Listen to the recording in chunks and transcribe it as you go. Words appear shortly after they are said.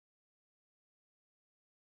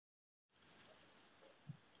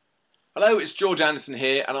Hello, it's George Anderson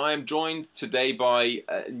here, and I am joined today by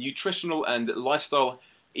nutritional and lifestyle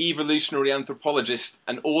evolutionary anthropologist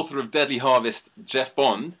and author of Deadly Harvest, Geoff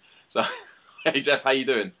Bond. So, hey Geoff, how you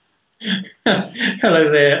doing?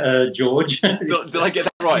 Hello there, George. Did I get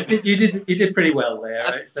that right? You did pretty well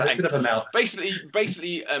there. It's a bit Thanks. of a mouth.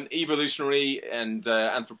 Basically, evolutionary and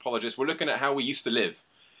anthropologist. We're looking at how we used to live,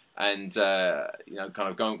 and kind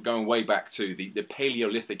of going way back to the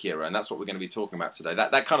Paleolithic era, and that's what we're going to be talking about today.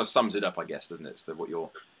 That kind of sums it up, I guess, doesn't it? It's what your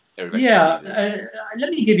area of Yeah, expertise is. let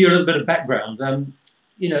me give you a little bit of background.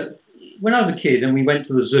 You know, when I was a kid and we went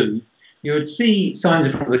to the zoo, you would see signs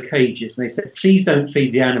in front of the cages, and they said, "Please don't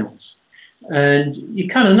feed the animals." And you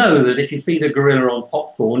kind of know that if you feed a gorilla on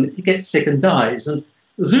popcorn, it gets sick and dies. And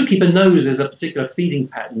the zookeeper knows there's a particular feeding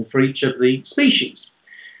pattern for each of the species.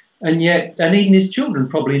 And yet, and even his children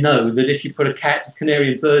probably know that if you put a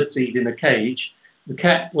canary and birdseed in a cage, the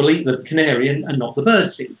cat will eat the canary and not the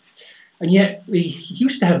birdseed. And yet, we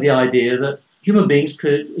used to have the idea that human beings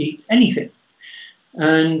could eat anything.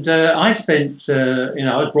 And I spent,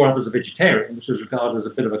 I was brought up as a vegetarian, which was regarded as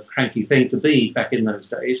a bit of a cranky thing to be back in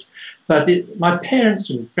those days. But my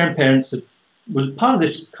parents and grandparents was part of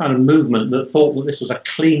this kind of movement that thought that this was a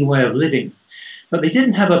clean way of living. But they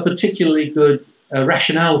didn't have a particularly good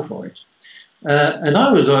rationale for it. And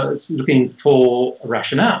I was looking for a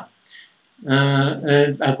rationale.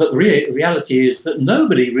 But the reality is that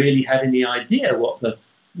nobody really had any idea what the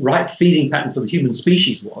right feeding pattern for the human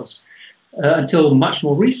species was until much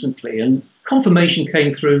more recently. And confirmation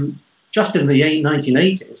came through just in the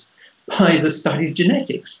 1980s by the study of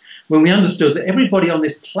genetics, when we understood that everybody on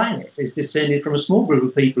this planet is descended from a small group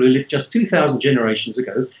of people who lived just 2,000 generations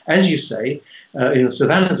ago, as you say, in the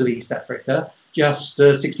savannas of East Africa, just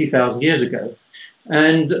 60,000 years ago.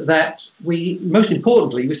 And that we, most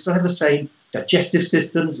importantly, we still have the same digestive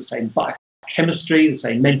systems, the same biochemistry, the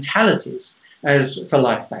same mentalities as for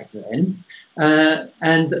life back then.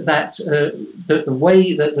 And that the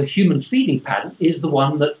way that the human feeding pattern is the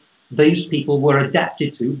one that those people were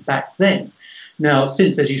adapted to back then. Now,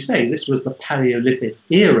 since, as you say, this was the Paleolithic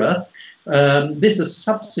era, this has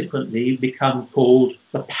subsequently become called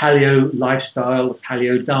the paleo lifestyle, the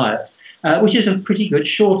paleo diet, which is a pretty good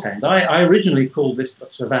shorthand. I originally called this the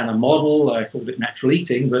savannah model. I called it natural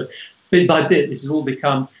eating, but bit by bit, this has all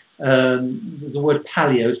become, the word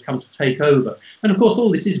paleo has come to take over. And of course, all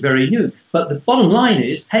this is very new. But the bottom line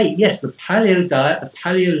is, hey, yes, the paleo diet, the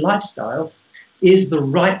paleo lifestyle is the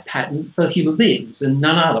right pattern for human beings and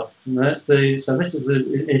none other. And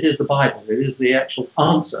it is the Bible. It is the actual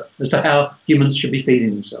answer as to how humans should be feeding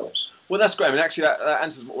themselves. Well, that's great. I mean, actually, that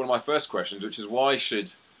answers one of my first questions, which is why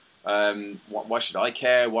should I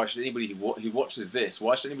care? Why should anybody who watches this?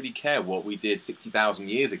 Why should anybody care what we did 60,000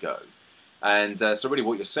 years ago? And so, really,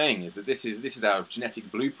 what you're saying is that this is our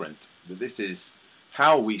genetic blueprint. That this is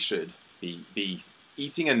how we should be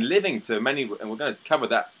eating and living to many. And we're going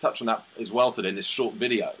to touch on that as well today in this short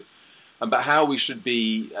video, about how we should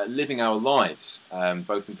be living our lives,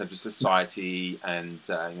 both in terms of society and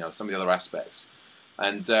some of the other aspects.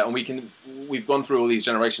 And we've gone through all these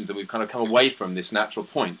generations and we've kind of come away from this natural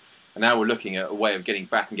point, and now we're looking at a way of getting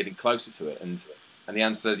back and getting closer to it. And the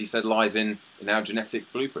answer, as you said, lies in our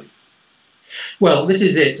genetic blueprint. Well, this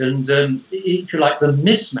is it. And if you like, the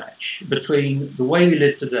mismatch between the way we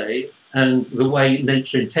live today and the way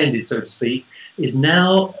nature intended, so to speak, is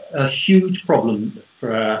now a huge problem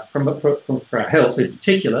for our health in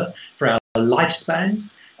particular, for our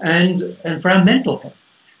lifespans, and for our mental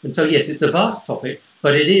health. And so, yes, it's a vast topic,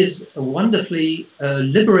 but it is a wonderfully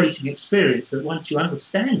liberating experience that once you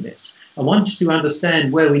understand this, and once you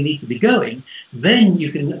understand where we need to be going, then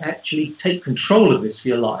you can actually take control of this for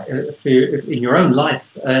your life, in your own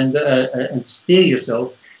life, and steer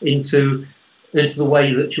yourself into the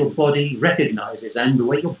way that your body recognizes and the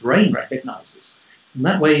way your brain recognizes. And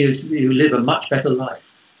that way you live a much better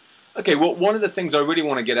life. Okay, well, one of the things I really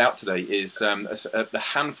want to get out today is a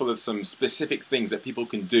handful of some specific things that people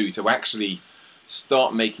can do to actually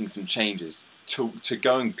start making some changes to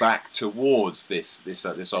going back towards this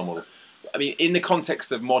old model. I mean, in the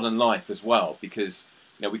context of modern life as well, because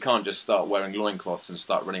we can't just start wearing loincloths and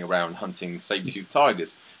start running around hunting saber-toothed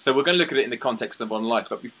tigers. So we're going to look at it in the context of modern life.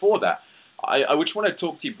 But before that, I just want to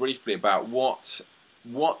talk to you briefly about what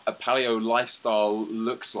a paleo lifestyle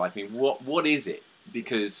looks like. I mean, what is it?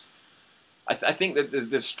 Because I think that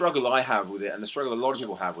the struggle I have with it, and the struggle a lot of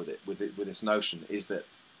people have with this notion, is that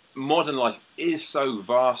modern life is so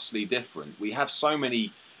vastly different. We have so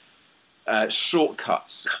many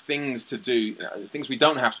shortcuts, things to do, things we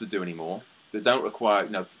don't have to do anymore, that don't require,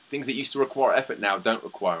 things that used to require effort now don't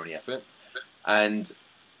require any effort, and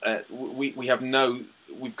we have no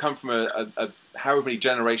we've come from a however many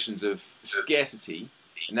generations of scarcity,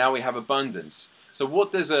 and now we have abundance. So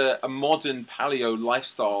what does a modern paleo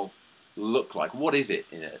lifestyle look like? What is it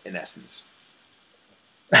in essence?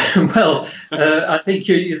 Well, I think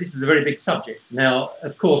this is a very big subject. Now,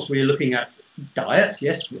 of course, we're looking at diet,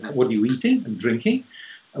 yes, what are you eating and drinking?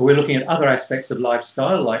 We're looking at other aspects of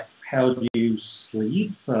lifestyle, like how do you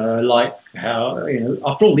sleep, like how,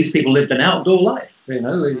 after all, these people lived an outdoor life,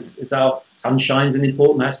 is our sunshine's an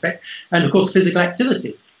important aspect. And of course, physical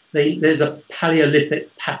activity. There's a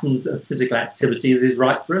Paleolithic pattern of physical activity that is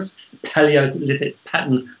right for us, Paleolithic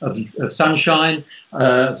pattern of sunshine,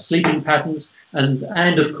 sleeping patterns,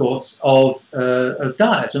 and of course of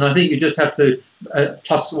diet. And I think you just have to,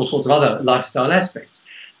 plus all sorts of other lifestyle aspects.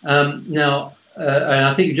 And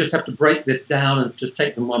I think you just have to break this down and just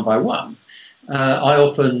take them one by one. I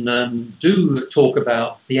often do talk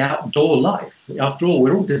about the outdoor life. After all,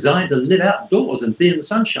 we're all designed to live outdoors and be in the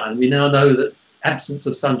sunshine. We now know that absence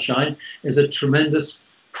of sunshine is a tremendous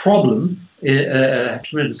problem, a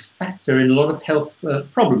tremendous factor in a lot of health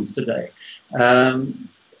problems today.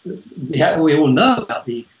 We all know about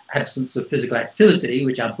the absence of physical activity,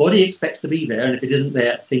 which our body expects to be there, and if it isn't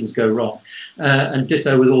there, things go wrong. And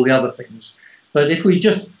ditto with all the other things. But if we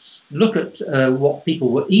just look at what people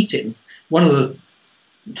were eating, one of the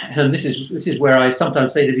and this is where I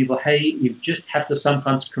sometimes say to people, hey, you just have to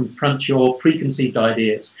sometimes confront your preconceived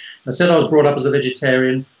ideas. I said I was brought up as a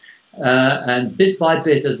vegetarian, and bit by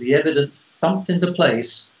bit, as the evidence thumped into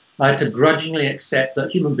place, I had to grudgingly accept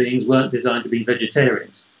that human beings weren't designed to be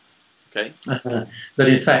vegetarians. Okay. That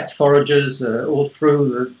in fact, foragers, all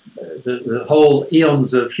through the whole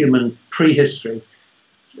eons of human prehistory,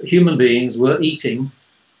 human beings were eating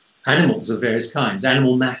animals of various kinds,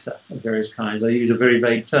 animal matter of various kinds. I use a very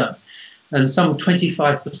vague term. And some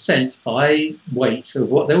 25% by weight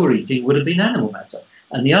of what they were eating would have been animal matter.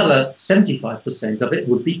 And the other 75% of it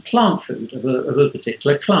would be plant food of a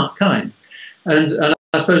particular kind. And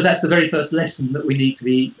I suppose that's the very first lesson that we need to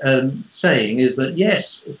be saying, is that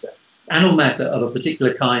yes, it's animal matter of a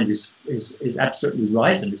particular kind is absolutely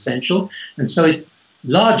right and essential, and so is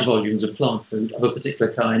large volumes of plant food of a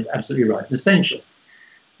particular kind absolutely right and essential.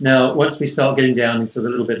 Now, once we start getting down into a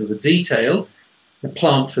little bit of the detail, the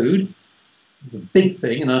plant food, the big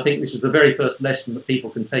thing, and I think this is the very first lesson that people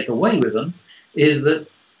can take away with them, is that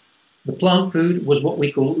the plant food was what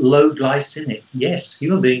we call low glycemic. Yes,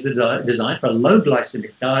 human beings are designed for a low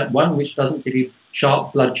glycemic diet, one which doesn't give you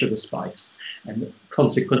sharp blood sugar spikes and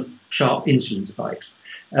consequent sharp insulin spikes.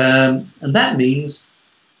 And that means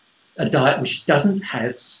a diet which doesn't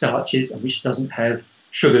have starches and which doesn't have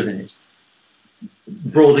sugars in it.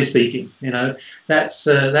 Broadly speaking, that's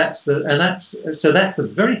the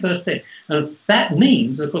very first thing, and that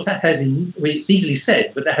means, of course, that has, it's easily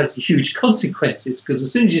said, but that has huge consequences, because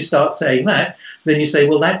as soon as you start saying that, then you say,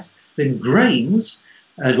 well, then grains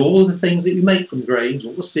and all the things that you make from grains,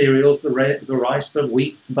 all the cereals, the rice, the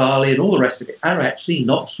wheat, the barley, and all the rest of it are actually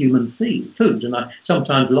not human food, and I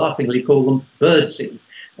sometimes laughingly call them birdseed.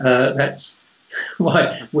 That's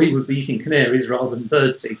why we would be eating canaries rather than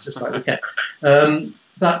birdseeds, just like the cat.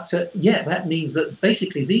 Yeah, that means that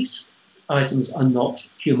basically these items are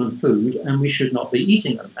not human food, and we should not be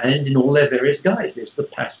eating them, and in all their various guises, the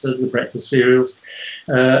pastas, the breakfast cereals,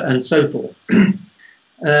 and so forth.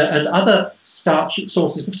 And other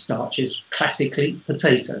sources of starches, classically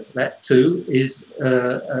potato, that too is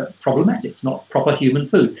problematic. It's not proper human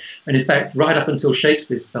food. And in fact, right up until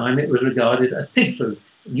Shakespeare's time, it was regarded as pig food,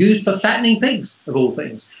 used for fattening pigs, of all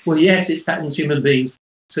things. Well, yes, it fattens human beings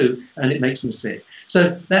too, and it makes them sick.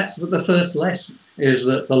 So that's the first lesson, is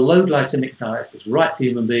that the low glycemic diet is right for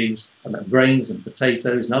human beings, and that grains and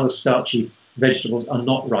potatoes and other starchy vegetables are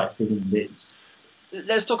not right for human beings.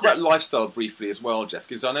 Let's talk about lifestyle briefly as well, Geoff,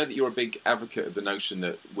 because I know that you're a big advocate of the notion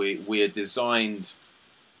that we are designed,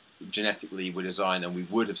 genetically we're designed, and we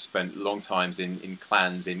would have spent long times in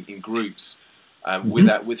clans, in groups,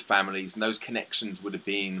 with families, and those connections would have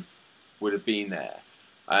been there.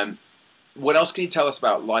 What else can you tell us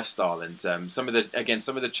about lifestyle and some of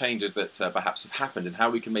the changes that perhaps have happened, and how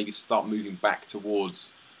we can maybe start moving back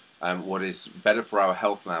towards what is better for our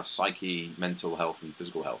health and our psyche, mental health and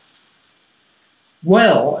physical health?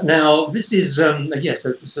 Well, now this is yes,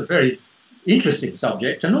 it's a very interesting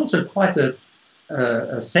subject, and also quite a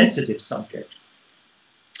sensitive subject.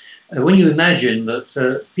 When you imagine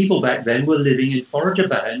that people back then were living in forager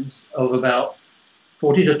bands of about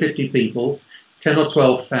 40 to 50 people, 10 or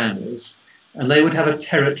 12 families, and they would have a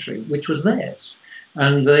territory which was theirs,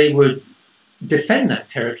 and they would defend that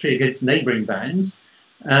territory against neighbouring bands,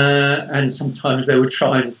 and sometimes they would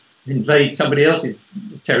try and invade somebody else's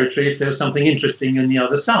territory if there was something interesting on the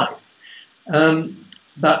other side.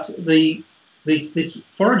 But this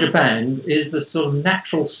forager band is the sort of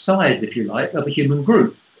natural size, if you like, of a human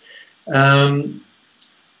group. They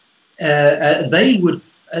would,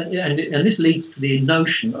 and this leads to the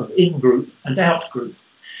notion of in-group and out-group.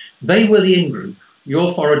 They were the in-group.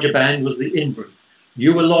 Your forager band was the in-group.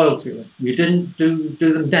 You were loyal to them. You didn't do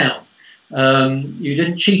them down. You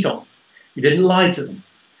didn't cheat on them. You didn't lie to them.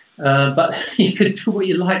 But you could do what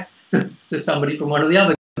you liked to somebody from one of the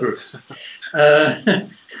other groups.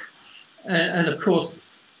 And of course,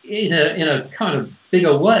 in a kind of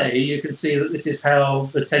bigger way, you can see that this is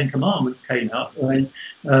how the Ten Commandments came out,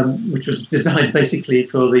 which was designed basically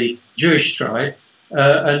for the Jewish tribe.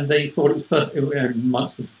 And they thought it was perfect.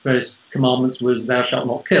 Amongst the various commandments was "Thou shalt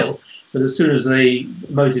not kill." But as soon as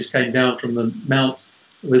Moses came down from the mount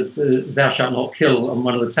with "Thou shalt not kill" on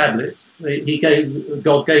one of the tablets,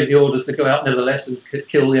 God gave the orders to go out nevertheless and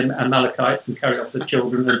kill the Amalekites and carry off the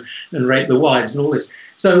children and rape the wives and all this.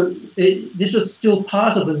 So this was still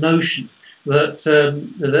part of the notion that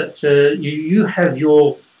you have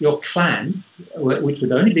your clan, which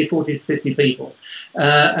would only be 40 to 50 people,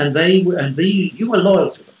 and you were loyal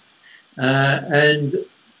to them. And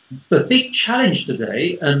the big challenge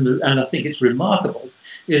today, and I think it's remarkable,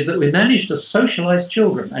 is that we managed to socialize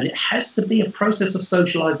children, and it has to be a process of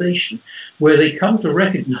socialization where they come to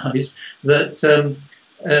recognize that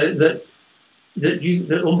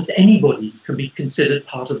that almost anybody can be considered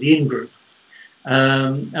part of the in-group,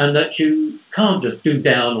 and that you can't just do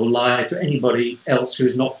down or lie to anybody else who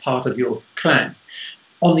is not part of your clan.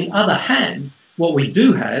 On the other hand, what we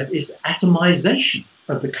do have is atomization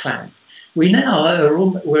of the clan. We now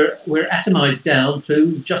we're atomized down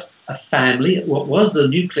to just a family. What was the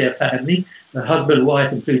nuclear family, a husband,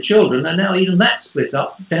 wife, and 2 children, and now even that's split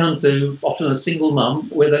up down to often a single mum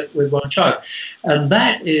with one child, and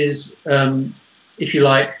that is, if you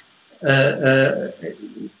like,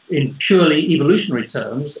 in purely evolutionary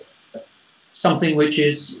terms, something to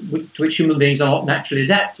which human beings are not naturally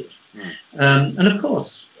adapted. And of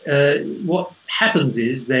course, what happens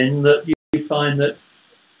is then that you find that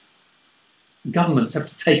governments have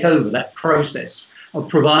to take over that process of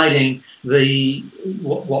providing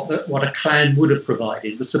what a clan would have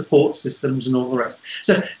provided, the support systems and all the rest.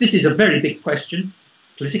 So this is a very big question,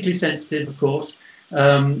 politically sensitive, of course,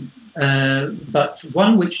 but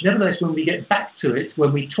one which, nevertheless, when we get back to it,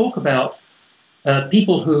 when we talk about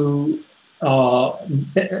people who are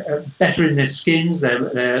better in their skins,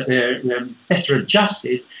 they're better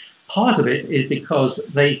adjusted, part of it is because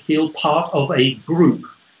they feel part of a group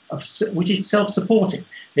which is self-supporting.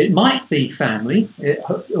 It might be family,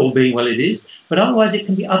 all being well it is, but otherwise it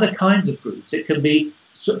can be other kinds of groups. It can be,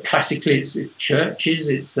 classically, it's churches,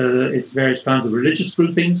 it's various kinds of religious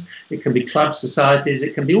groupings, it can be clubs, societies,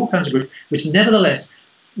 it can be all kinds of groups, which nevertheless,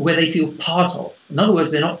 where they feel part of. In other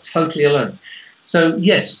words, they're not totally alone. So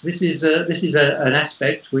yes, this is an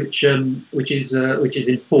aspect which is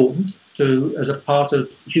important as a part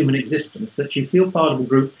of human existence, that you feel part of a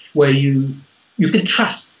group where you can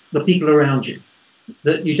trust the people around you,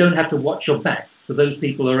 that you don't have to watch your back for those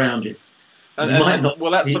people around you. You might not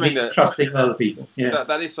be mistrusting other people. Yeah.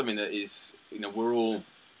 That is something that is, we're all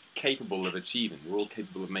capable of achieving. We're all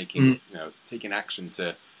capable of making, taking action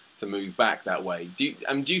to move back that way. Do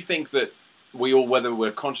you think that we all, whether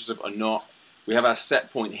we're conscious of it or not, we have our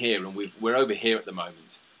set point here, and we're over here at the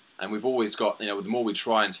moment, and we've always got, the more we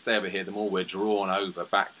try and stay over here, the more we're drawn over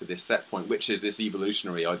back to this set point, which is this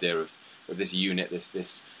evolutionary idea of this unit,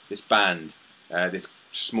 this band, this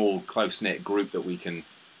small close-knit group that we can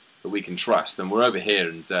trust, and we're over here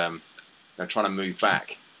and trying to move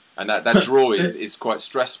back, and that draw is quite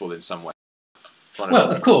stressful in some way.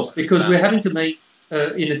 Well, of course, because we're having to make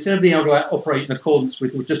instead of being able to operate in accordance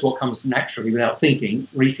with just what comes naturally without thinking,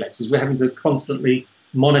 reflexes, we're having to constantly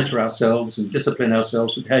monitor ourselves and discipline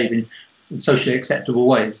ourselves to behave in socially acceptable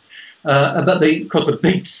ways. But of course, the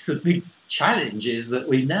big challenge is that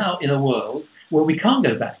we're now in a world where we can't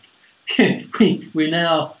go back. we're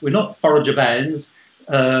not forager bands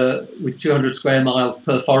with 200 square miles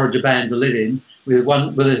per forager band to live in, with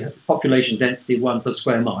a population density of 1 per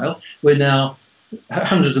square mile. We're now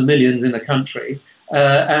hundreds of millions in the country,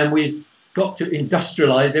 and we've got to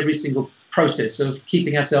industrialize every single process of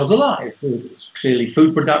keeping ourselves alive. It's clearly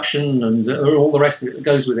food production and all the rest of it that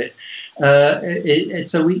goes with it.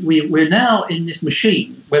 So we're now in this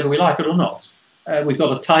machine, whether we like it or not. We've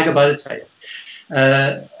got a tiger by the tail.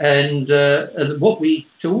 And what we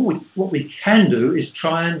can do is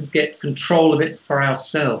try and get control of it for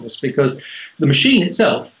ourselves, because the machine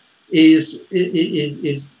itself is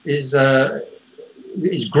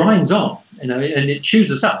it grinds on, you know, and it chews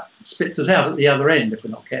us up, spits us out at the other end if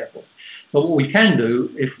we're not careful. But what we can do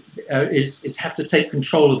is have to take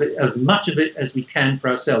control of it, as much of it as we can for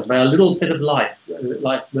ourselves, by a little bit of life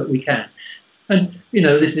that we can. And you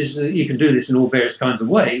know, this is you can do this in all various kinds of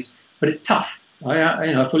ways, but it's tough.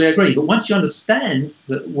 I fully agree. But once you understand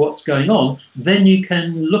what's going on, then you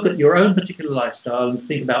can look at your own particular lifestyle and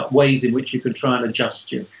think about ways in which you can try and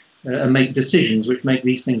adjust you and make decisions which make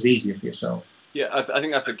these things easier for yourself. Yeah, I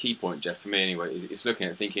think that's the key point, Geoff, for me anyway. It's looking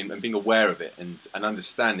at thinking and being aware of it and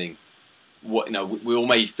understanding what, you know, we all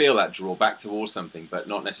may feel that draw back towards something, but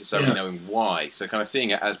not necessarily knowing why. So kind of seeing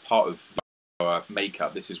it as part of our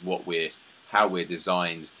makeup. This is how we're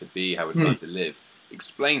designed to be, how we're designed to live.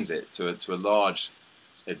 Explains it to a large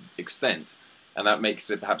extent, and that makes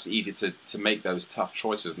it perhaps easier to make those tough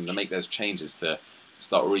choices and to make those changes to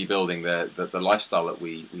start rebuilding the lifestyle that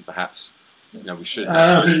we perhaps, you know, we should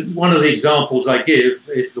have. I mean, one of the examples I give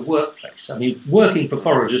is the workplace. I mean, working for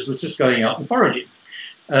foragers was just going out and foraging,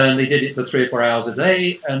 and they did it for 3 or 4 hours a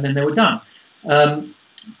day, and then they were done.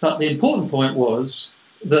 But the important point was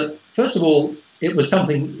that, first of all, it was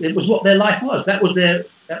what their life was. That was their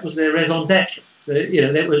raison d'être. You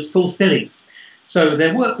know, that was fulfilling. So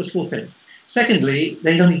their work was fulfilling. Secondly,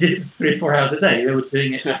 they only did it for 3 or 4 hours a day. They were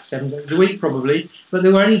doing it 7 days a week probably, but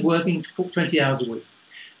they were only working 20 hours a week.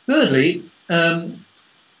 Thirdly, there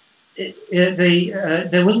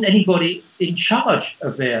wasn't anybody in charge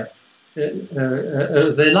of their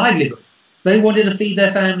livelihood. They wanted to feed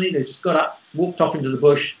their family. They just got up, walked off into the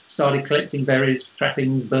bush, started collecting berries,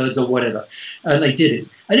 trapping birds or whatever, and they did it.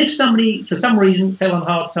 And if somebody, for some reason, fell on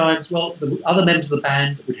hard times, well, the other members of the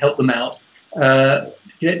band would help them out,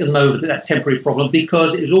 get them over that temporary problem,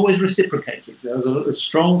 because it was always reciprocated. There was a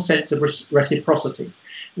strong sense of reciprocity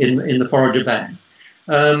in the forager band,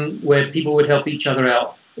 where people would help each other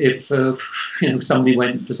out if you know, somebody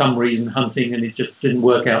went for some reason hunting and it just didn't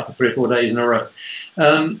work out for 3 or 4 days in a row.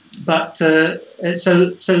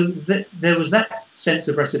 So there was that sense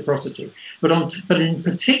of reciprocity. But in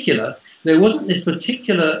particular, there wasn't this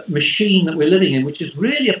particular machine that we're living in, which is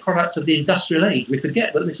really a product of the industrial age. We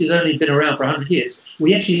forget that this has only been around for 100 years.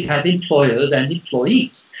 We actually have employers and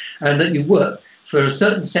employees, and that you work for a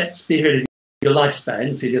certain set period of your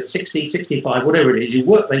lifespan, until you're 60, 65, whatever it is. They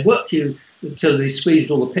work you until they squeezed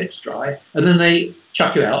all the pips dry, and then they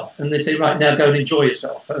chuck you out, and they say, right, now go and enjoy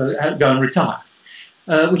yourself, go and retire.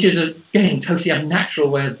 Which is, again, totally unnatural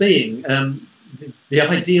way of being. The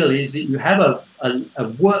ideal is that you have a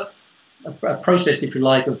process, if you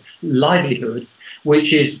like, of livelihood,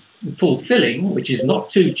 which is fulfilling, which is not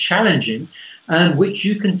too challenging, and which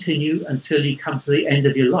you continue until you come to the end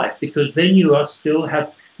of your life, because then you still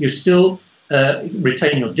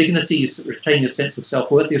retain your dignity, you retain your sense of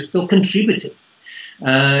self-worth, you're still contributing.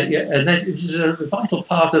 And this is a vital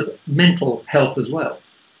part of mental health as well.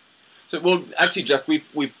 So, well, actually, Geoff,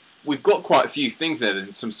 we've got quite a few things there,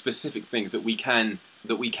 and some specific things that we can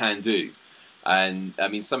do, and I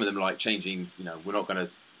mean, some of them like changing. You know, we're not going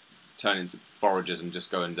to turn into foragers and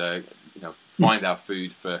just go and you know, find our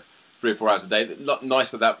food for 3 or 4 hours a day.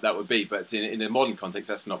 Nicer that would be, but in a modern context,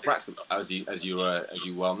 that's not practical, as you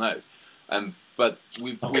well know. But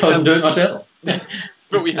I can't do it myself.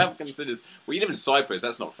 But we have considered. Well, you live in Cyprus.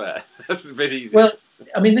 That's not fair. That's a bit easy. Well,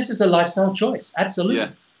 I mean, this is a lifestyle choice. Absolutely. Yeah.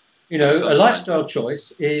 You know, a lifestyle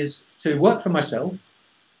choice is to work for myself,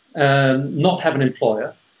 not have an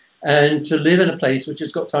employer, and to live in a place which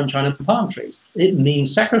has got sunshine and palm trees. It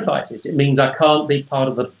means sacrifices. It means I can't be part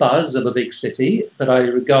of the buzz of a big city, but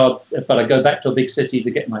I go back to a big city to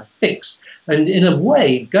get my fix. And in a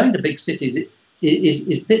way, going to big cities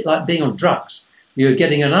is a bit like being on drugs. You're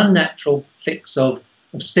getting an unnatural fix of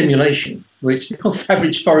stimulation, which the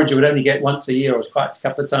average forager would only get once a year, or quite a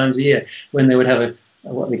couple of times a year, when they would have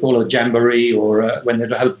what they call a jamboree, or when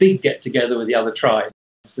they'd have a big get-together with the other tribes,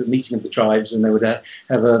 the meeting of the tribes, and they would have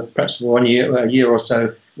perhaps for a year or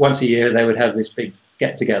so, once a year, they would have this big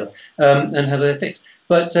get-together and have their fix.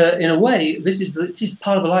 But in a way, this is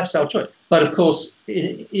part of a lifestyle choice. But of course,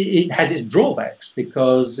 it has its drawbacks,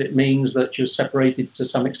 because it means that you're separated to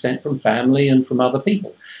some extent from family and from other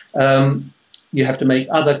people. You have to make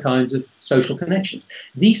other kinds of social connections.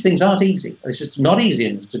 These things aren't easy. This is not easy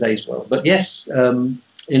in today's world. But yes, in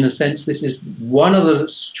a sense, this is one of the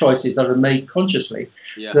choices that are made consciously.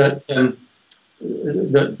 Yeah. That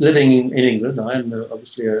living in England, I am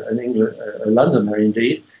obviously a Londoner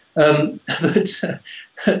indeed, that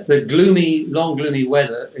the long gloomy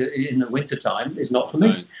weather in the wintertime is not for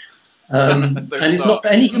me. And it's not for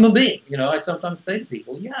any human being. You know, I sometimes say to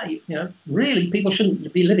people, yeah, you know, really, people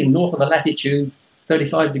shouldn't be living north of a latitude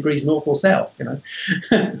 35 degrees north or south, you know.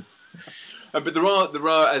 But there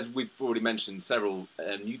are, as we've already mentioned, several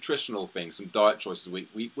nutritional things, some diet choices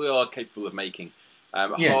we are capable of making.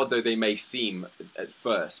 Yes. Hard though they may seem at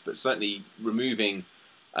first, but certainly removing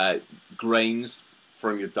grains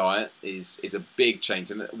from your diet is a big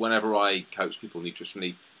change. And whenever I coach people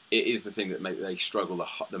nutritionally, it is the thing that they struggle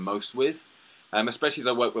the most with. Especially as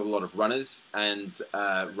I work with a lot of runners, and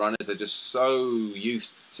runners are just so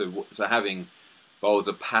used to having bowls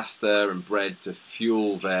of pasta and bread to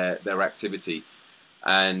fuel their activity,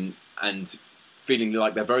 and feeling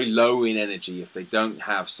like they're very low in energy if they don't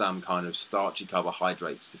have some kind of starchy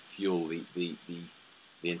carbohydrates to fuel the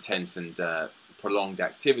intense and prolonged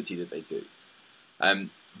activity that they do.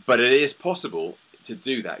 But it is possible to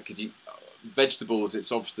do that, because vegetables,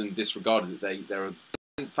 it's often disregarded that they're a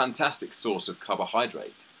fantastic source of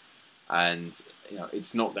carbohydrate, and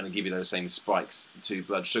it's not going to give you those same spikes to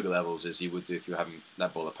blood sugar levels as you would do if you're having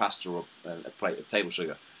that bowl of pasta or a plate of table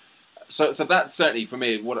sugar. So that's certainly for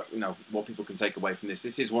me what people can take away from this.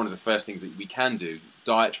 This is one of the first things that we can do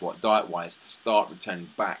diet-wise to start returning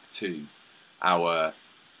back to our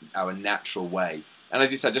natural way. And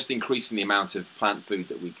as you said, just increasing the amount of plant food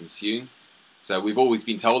that we consume. So we've always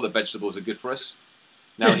been told that vegetables are good for us.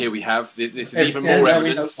 Now yes. Here we have this is even more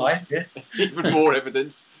evidence. Yes. Even more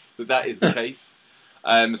evidence that is the case.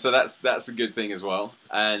 So that's a good thing as well.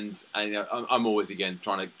 And I'm always again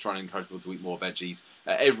trying to encourage people to eat more veggies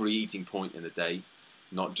at every eating point in the day,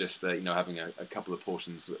 not just having a couple of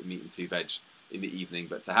portions of meat and 2 veg in the evening,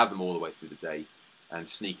 but to have them all the way through the day and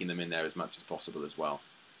sneaking them in there as much as possible as well.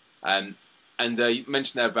 And you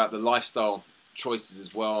mentioned there about the lifestyle choices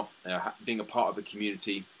as well, being a part of a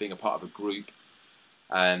community, being a part of a group,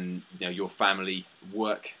 and your family,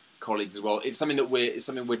 work, colleagues as well. It's something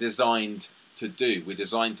we're designed to do. We're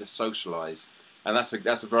designed to socialise, and that's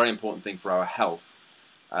a very important thing for our health,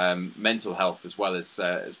 mental health as well as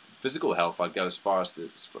physical health. I'd go as far as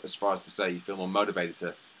to say you feel more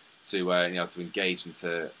motivated to engage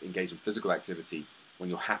in physical activity when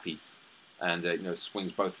you're happy. And it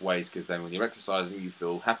swings both ways, because then when you're exercising, you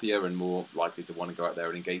feel happier and more likely to want to go out there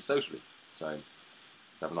and engage socially. So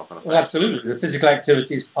let's have a knock-on effect. Well, absolutely. The physical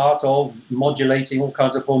activity is part of modulating all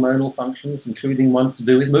kinds of hormonal functions, including ones to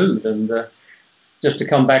do with mood. And just to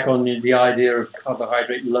come back on the idea of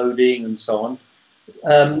carbohydrate loading and so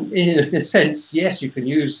on, in a sense, yes, you can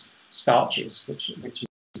use starches, which is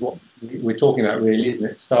what we're talking about, really, isn't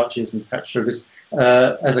it? Starches and perhaps sugars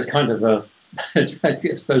as a kind of I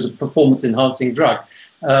suppose a performance-enhancing drug,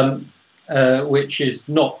 which is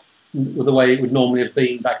not the way it would normally have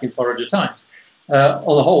been back in forager times.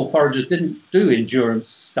 On the whole, foragers didn't do endurance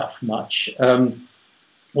stuff much,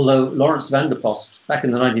 although Lawrence van der Post, back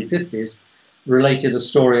in the 1950s, related a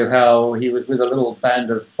story of how he was with a little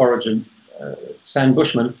band of foraging sand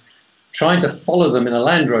bushmen trying to follow them in a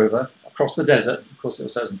Land Rover across the desert. Of course,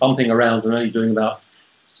 it was bumping around and only doing about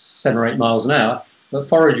 7 or 8 miles an hour, but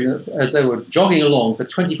foraging as they were jogging along for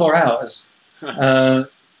 24 hours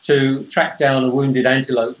to track down a wounded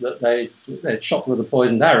antelope that they'd shot with a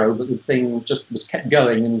poisoned arrow, but the thing just was kept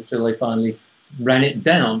going until they finally ran it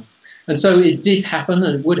down. And so it did happen,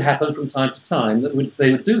 and it would happen from time to time, that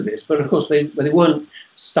they would do this. But of course, they weren't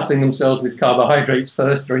stuffing themselves with carbohydrates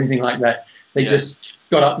first or anything like that. They just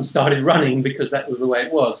got up and started running because that was the way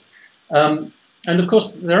it was. And of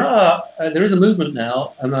course, there is a movement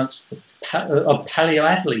now amongst of paleo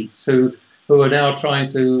athletes who are now trying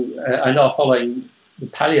to and are following the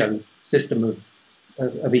paleo system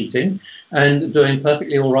of eating and doing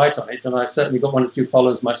perfectly all right on it. And I certainly got 1 or 2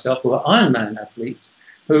 followers myself who are Ironman athletes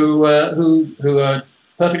who are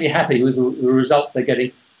perfectly happy with the results they're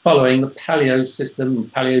getting following the paleo system,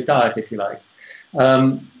 paleo diet, if you like.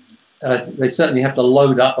 They certainly have to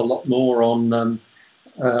load up a lot more on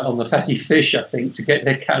the fatty fish, I think, to get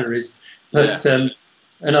their calories. But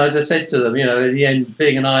and as I said to them, in the end,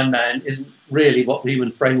 being an Ironman isn't really what the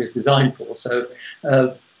human frame is designed for. So,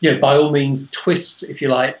 by all means, twist, if you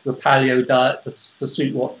like, the paleo diet to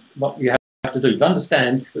suit what you have to do. To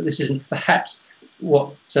understand that this isn't perhaps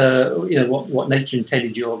what nature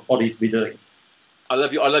intended your body to be doing. I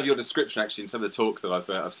love your description actually in some of the talks that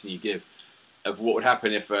I've seen you give of what would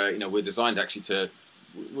happen if we're designed actually to.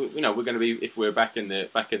 We're going to be, if we're back in the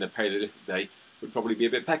Paleolithic day, we'd probably be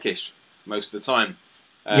a bit peckish most of the time.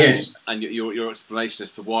 Yes. And your explanation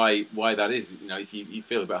as to why that is, if you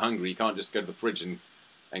feel a bit hungry, you can't just go to the fridge and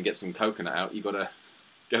get some coconut out. You've got to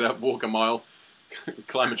get up, walk a mile,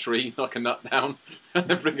 climb a tree, knock a nut down, and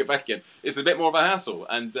then bring it back in. It's a bit more of a hassle,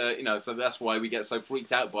 and so that's why we get so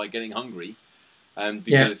freaked out by getting hungry,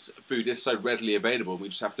 because food is so readily available. We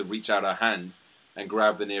just have to reach out our hand and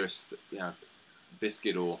grab the nearest,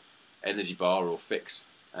 biscuit or energy bar or fix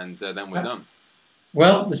and then we're done.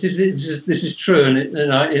 Well, this is true, and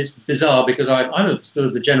it's bizarre because I'm sort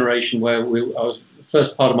of the generation where I was the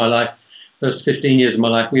first part of my life, first 15 years of my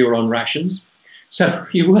life, we were on rations, so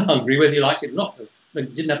you were hungry whether you liked it or not. They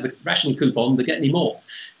didn't have the ration coupon to get any more.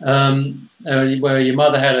 Where your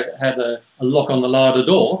mother had a lock on the larder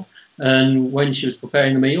door, and when she was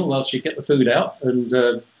preparing the meal, well, she'd get the food out and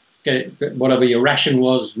get whatever your ration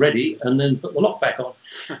was ready, and then put the lock back on.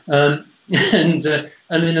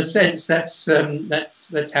 And in a sense, that's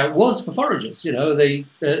how it was for foragers. You know,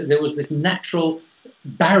 there was this natural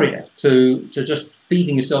barrier to just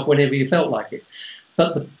feeding yourself whenever you felt like it.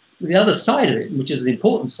 But the other side of it, which is the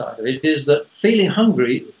important side of it, is that feeling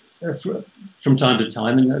hungry from time to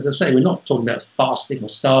time, and as I say, we're not talking about fasting or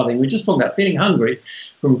starving, we're just talking about feeling hungry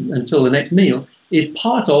until the next meal, is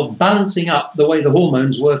part of balancing up the way the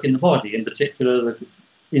hormones work in the body, in particular the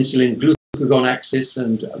insulin, glucagon axis,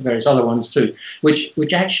 and various other ones too, which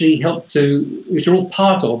actually which are all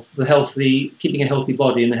part of keeping a healthy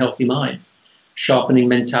body and a healthy mind, sharpening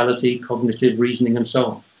mentality, cognitive reasoning, and so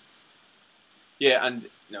on. Yeah, and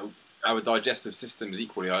our digestive systems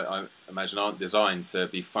equally, I imagine, aren't designed to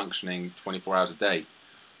be functioning 24 hours a day,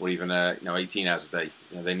 or even 18 hours a day.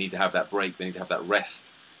 They need to have that break. They need to have that rest,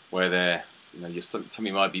 where your tummy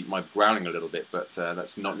might be growling a little bit, but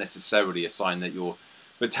that's not necessarily a sign that your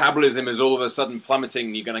metabolism is all of a sudden plummeting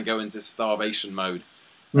and you're going to go into starvation mode.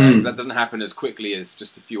 Because that doesn't happen as quickly as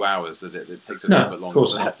just a few hours, does it? It takes a little bit longer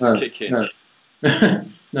for that to kick in. No.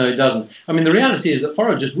 No, it doesn't. I mean, the reality is that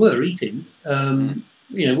foragers were eating,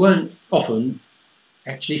 weren't often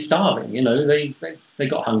actually starving. They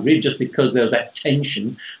got hungry just because there was that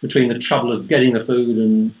tension between the trouble of getting the food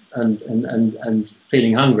and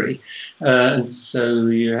feeling hungry, and so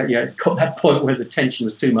you got that point where the tension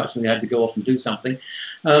was too much and they had to go off and do something.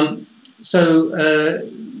 So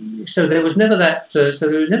there was never that. So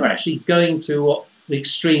they were never actually going to what the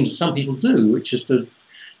extremes that some people do, which is to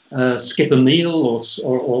skip a meal or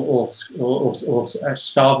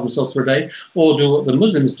starve themselves for a day, or do what the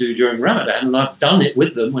Muslims do during Ramadan, and I've done it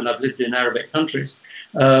with them when I've lived in Arabic countries,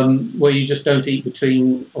 where you just don't eat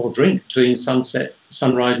or drink between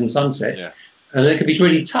sunrise and sunset. Yeah. And it can be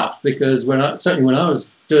really tough because certainly when I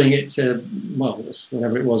was doing it,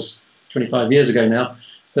 whenever it was, 25 years ago now,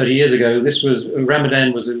 30 years ago,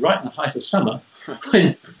 Ramadan was right in the height of summer,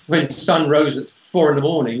 when the sun rose at 4 in the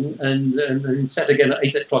morning and set again at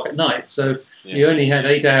 8 o'clock at night. So you only had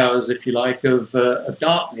 8 hours, if you like, of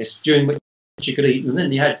darkness during which you could eat, and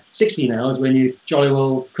then you had 16 hours when you jolly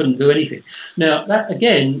well couldn't do anything. Now that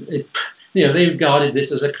again, they regarded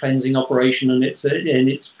this as a cleansing operation, and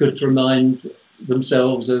it's good to remind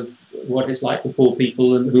themselves of what it's like for poor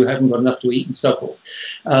people and who haven't got enough to eat and so forth.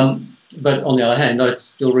 But on the other hand, I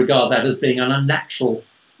still regard that as being an unnatural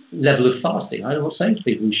level of fasting. I'm not saying to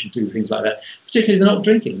people you should do things like that, particularly if they're not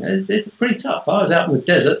drinking. It's pretty tough. I was out in the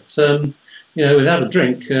desert, without a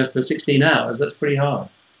drink for 16 hours. That's pretty hard.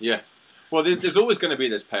 Yeah. Well, there's always going to be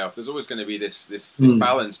this payoff. There's always going to be this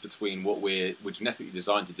balance between what we're genetically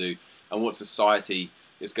designed to do and what society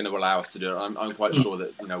is going to allow us to do. I'm quite sure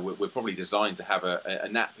that we're probably designed to have a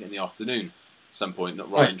nap in the afternoon at some point,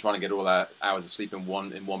 not right, and trying to get all our hours of sleep in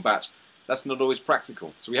one batch. That's not always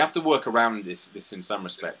practical. So we have to work around this in some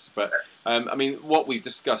respects. But I mean, what we've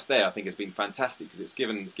discussed there, I think, has been fantastic because it's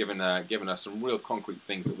given us some real concrete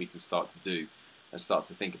things that we can start to do and start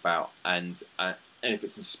to think about. And if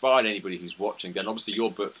it's inspired anybody who's watching, then obviously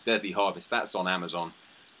your book, Deadly Harvest, that's on Amazon,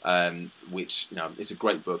 which it's a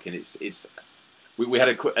great book, and we had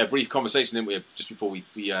a brief conversation, didn't we, just before we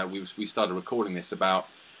started recording this about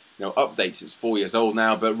updates. It's 4 years old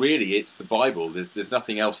now, but really it's the Bible. There's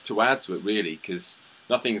nothing else to add to it really, because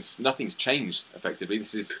nothing's changed effectively.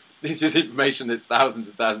 This is information that's thousands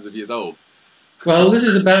and thousands of years old. Well, this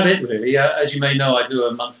is about it really. As you may know, I do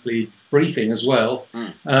a monthly briefing as well,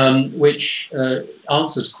 which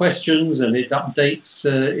answers questions and it updates,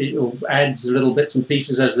 it adds little bits and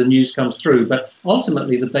pieces as the news comes through. But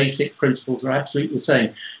ultimately, the basic principles are absolutely the same.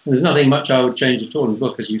 And there's nothing much I would change at all in the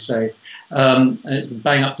book, as you say. And it's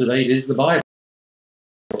bang up to date is the Bible.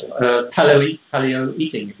 Paleo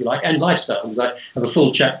eating, if you like, and lifestyle, because I have a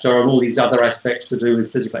full chapter on all these other aspects to do with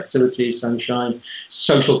physical activity, sunshine,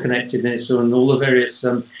 social connectedness, and all the various,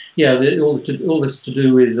 all this to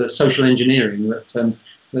do with social engineering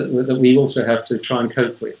that we also have to try and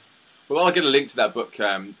cope with. Well, I'll get a link to that book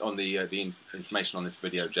on the information on this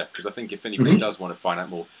video, Geoff, because I think if anybody does want to find out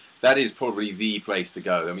more, that is probably the place to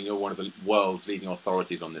go. I mean, you're one of the world's leading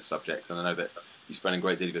authorities on this subject, and I know that you spend a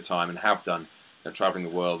great deal of your time and have done travelling the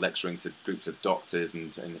world, lecturing to groups of doctors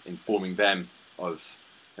and informing them of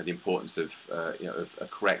the importance of a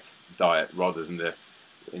correct diet rather than the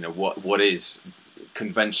what is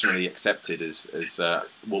conventionally accepted as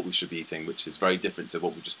what we should be eating, which is very different to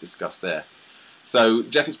what we just discussed there. So,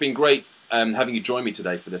 Geoff, it's been great having you join me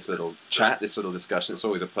today for this little chat, this little discussion. It's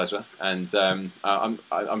always a pleasure, and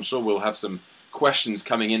I'm sure we'll have some questions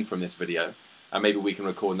coming in from this video, and maybe we can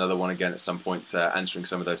record another one again at some point, answering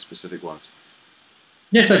some of those specific ones.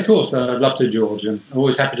 Yes, of course. I'd love to, George. I'm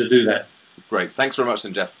always happy to do that. Great. Thanks very much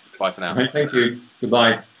then, Geoff. Bye for now. Thank you.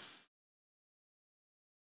 Goodbye.